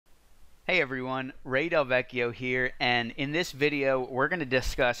Hey everyone, Ray Del Vecchio here, and in this video we're going to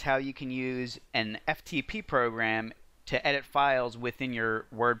discuss how you can use an FTP program to edit files within your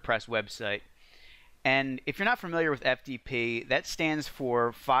WordPress website. And if you're not familiar with FTP, that stands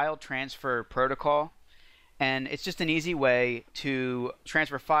for File Transfer Protocol, and it's just an easy way to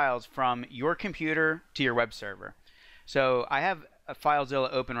transfer files from your computer to your web server. So I have a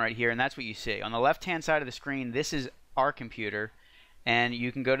FileZilla open right here, and that's what you see. On the left hand side of the screen, this is our computer. And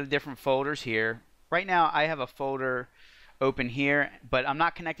you can go to the different folders here. Right now I have a folder open here, but I'm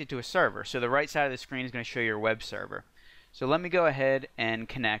not connected to a server, so the right side of the screen is going to show your web server. So let me go ahead and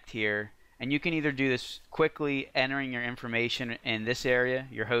connect here, and you can either do this quickly, entering your information in this area,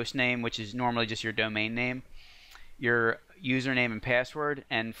 your host name, which is normally just your domain name, your username and password,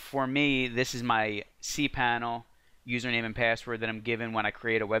 and for me this is my cPanel username and password that I'm given when I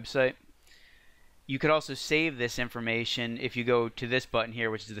create a website. You could also save this information if you go to this button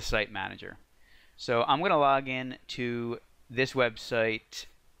here, which is the Site Manager. So I'm going to log in to this website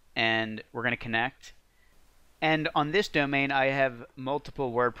and we're going to connect. And on this domain I have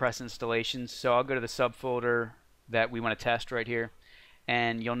multiple WordPress installations, so I'll go to the subfolder that we want to test right here,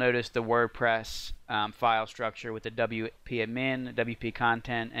 and you'll notice the WordPress file structure with the WP admin, WP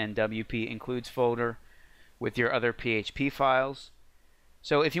content, and WP includes folder with your other PHP files.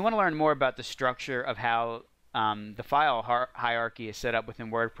 So if you want to learn more about the structure of how the file hierarchy is set up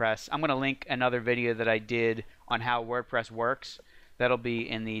within WordPress, I'm going to link another video that I did on how WordPress works. That'll be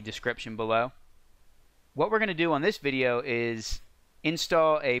in the description below. What we're going to do on this video is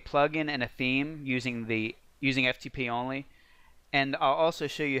install a plugin and a theme using FTP only, and I'll also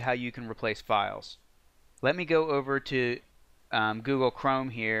show you how you can replace files. Let me go over to Google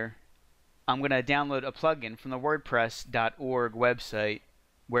Chrome here. I'm going to download a plugin from the WordPress.org website,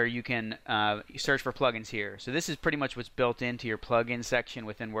 where you can search for plugins here. So this is pretty much what's built into your plugin section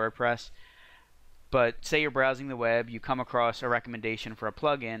within WordPress. But say you're browsing the web, you come across a recommendation for a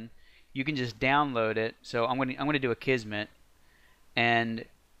plugin, you can just download it. So I'm going to do Akismet, and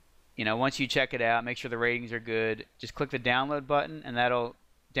once you check it out, make sure the ratings are good, just click the download button and that'll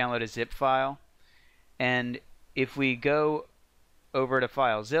download a zip file. And if we go over to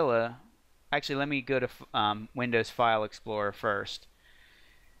FileZilla, actually let me go to Windows File Explorer first.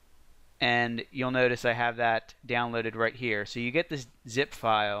 And you'll notice I have that downloaded right here. So you get this zip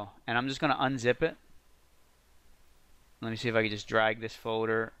file, and I'm just going to unzip it. Let me see if I can just drag this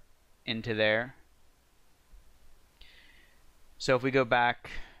folder into there. So if we go back,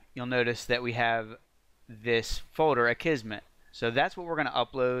 you'll notice that we have this folder, Akismet. So that's what we're going to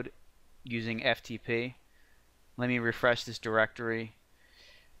upload using FTP. Let me refresh this directory.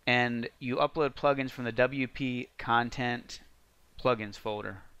 And you upload plugins from the WP content plugins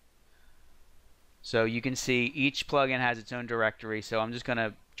folder. So you can see each plugin has its own directory, so I'm just going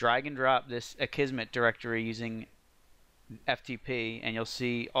to drag and drop this Akismet directory using FTP, and you'll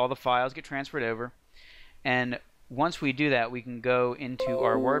see all the files get transferred over. And once we do that, we can go into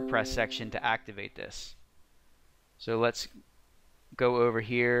our WordPress section to activate this. So let's go over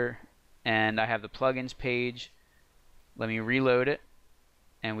here, and I have the plugins page. Let me reload it,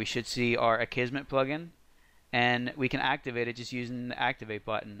 and we should see our Akismet plugin. And we can activate it just using the activate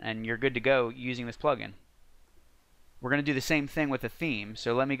button, and you're good to go using this plugin. We're going to do the same thing with the theme,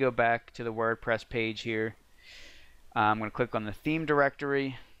 so let me go back to the WordPress page here. I'm going to click on the theme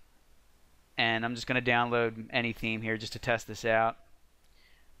directory, and I'm just going to download any theme here just to test this out.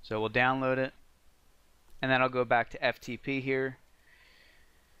 So we'll download it, and then I'll go back to FTP here,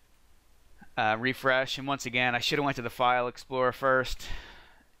 refresh, and once again I should have went to the File Explorer first.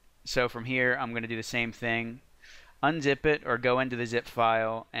 So from here I'm going to do the same thing, unzip it or go into the zip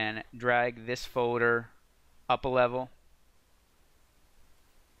file and drag this folder up a level,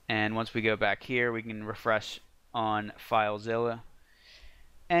 and once we go back here we can refresh on FileZilla,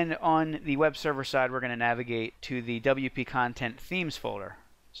 and on the web server side we're going to navigate to the WP content themes folder.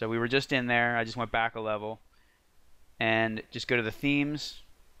 So we were just in there, I just went back a level, and just go to the themes,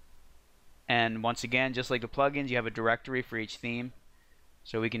 and once again just like the plugins you have a directory for each theme.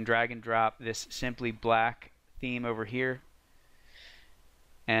 So we can drag and drop this Simply Black theme over here.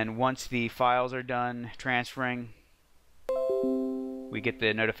 And once the files are done transferring, we get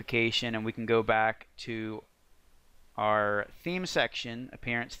the notification and we can go back to our theme section,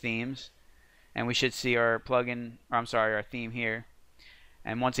 Appearance Themes, and we should see our plugin, or I'm sorry, our theme here.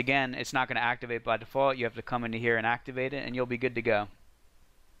 And once again, it's not going to activate by default. You have to come into here and activate it, and you'll be good to go.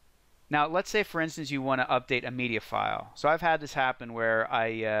 Now let's say for instance you want to update a media file. So I've had this happen where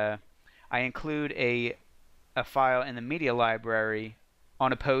I include a file in the media library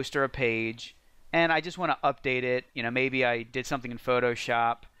on a post or a page, and I just want to update it. Maybe I did something in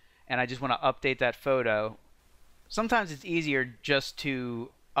Photoshop and I just want to update that photo, sometimes it's easier just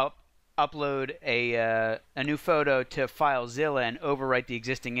to upload a new photo to FileZilla and overwrite the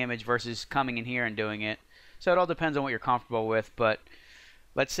existing image versus coming in here and doing it. So it all depends on what you're comfortable with, but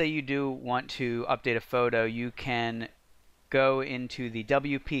let's say you do want to update a photo. You can go into the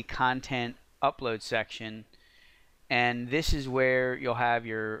WP content upload section, and this is where you'll have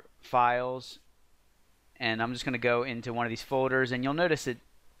your files, and I'm just going to go into one of these folders, and you'll notice that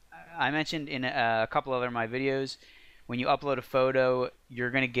I mentioned in a couple other of my videos, when you upload a photo,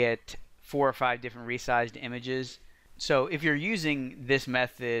 you're going to get 4 or 5 different resized images. So if you're using this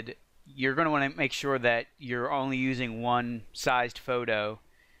method, you're going to want to make sure that you're only using one sized photo,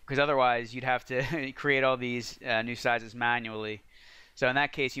 because otherwise you'd have to create all these new sizes manually. So in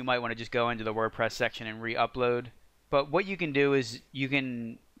that case, you might want to just go into the WordPress section and re-upload. But what you can do is you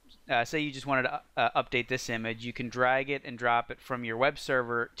can say you just wanted to update this image. You can drag it and drop it from your web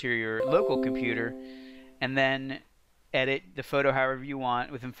server to your local computer, and then edit the photo however you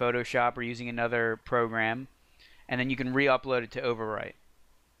want within Photoshop or using another program, and then you can re-upload it to overwrite.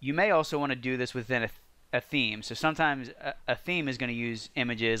 You may also want to do this within a theme. So sometimes a theme is going to use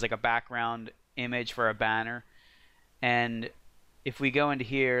images like a background image for a banner, and if we go into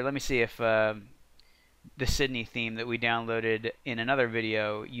here, let me see if the Sydney theme that we downloaded in another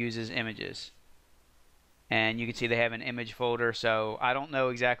video uses images. And you can see they have an image folder, so I don't know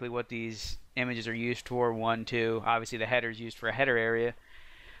exactly what these images are used for. 1, 2, obviously the header is used for a header area.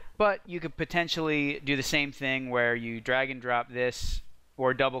 But you could potentially do the same thing where you drag and drop this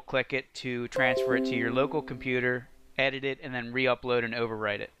or double click it to transfer it to your local computer, edit it, and then re-upload and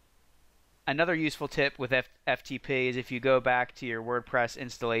overwrite it. Another useful tip with FTP is if you go back to your WordPress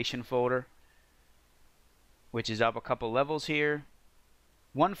installation folder, which is up a couple levels here.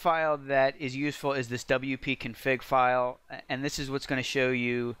 One file that is useful is this WP config file, and this is what's going to show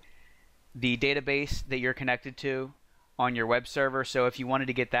you the database that you're connected to on your web server. So if you wanted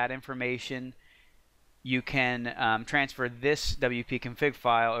to get that information, you can transfer this WP config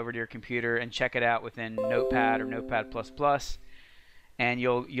file over to your computer and check it out within Notepad or Notepad++, and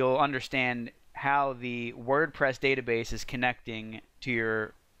you'll understand how the WordPress database is connecting to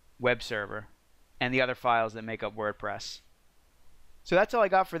your web server and the other files that make up WordPress. So that's all I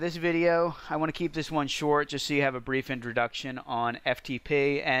got for this video. I want to keep this one short just so you have a brief introduction on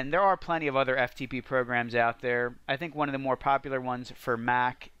FTP, and there are plenty of other FTP programs out there. I think one of the more popular ones for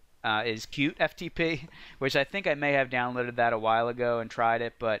Mac is Qt FTP, which I think I may have downloaded that a while ago and tried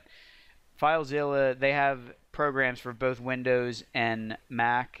it, but FileZilla, they have programs for both Windows and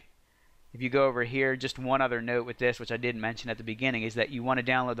Mac. If you go over here, just one other note with this, which I didn't mention at the beginning, is that you want to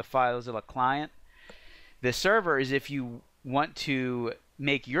download the FileZilla client. The server is if you want to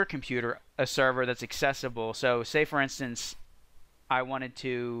make your computer a server that's accessible. So say for instance I wanted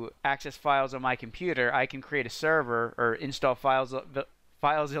to access files on my computer, I can create a server or install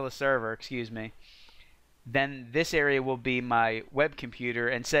FileZilla server, then this area will be my web computer,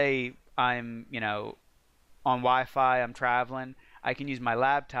 and say I'm on Wi-Fi, I'm traveling, I can use my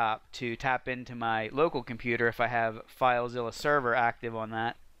laptop to tap into my local computer if I have FileZilla server active on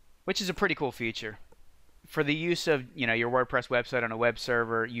that, which is a pretty cool feature. For the use of your WordPress website on a web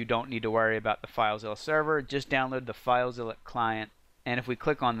server, you don't need to worry about the FileZilla server. Just download the FileZilla client, and if we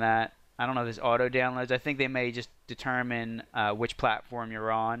click on that, I don't know if this auto downloads. I think they may just determine which platform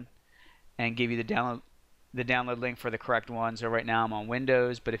you're on and give you the download link for the correct one. So right now I'm on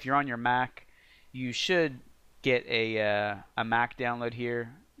Windows, but if you're on your Mac, you should get a Mac download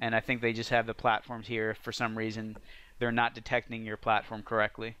here, and I think they just have the platforms here if for some reason they're not detecting your platform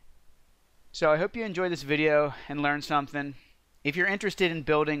correctly. So I hope you enjoyed this video and learned something. If you're interested in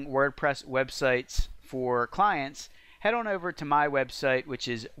building WordPress websites for clients, head on over to my website, which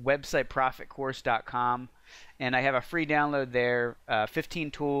is websiteprofitcourse.com, and I have a free download there, 15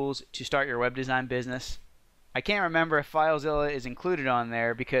 tools to start your web design business. I can't remember if FileZilla is included on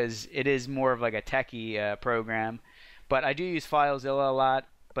there because it is more of like a techie program, but I do use FileZilla a lot.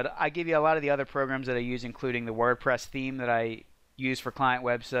 But I give you a lot of the other programs that I use, including the WordPress theme that I use for client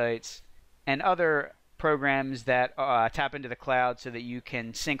websites, and other programs that tap into the cloud so that you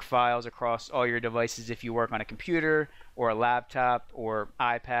can sync files across all your devices if you work on a computer or a laptop or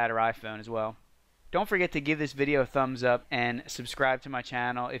iPad or iPhone as well. Don't forget to give this video a thumbs up and subscribe to my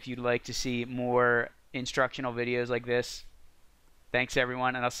channel if you'd like to see more instructional videos like this. Thanks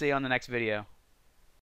everyone, and I'll see you on the next video.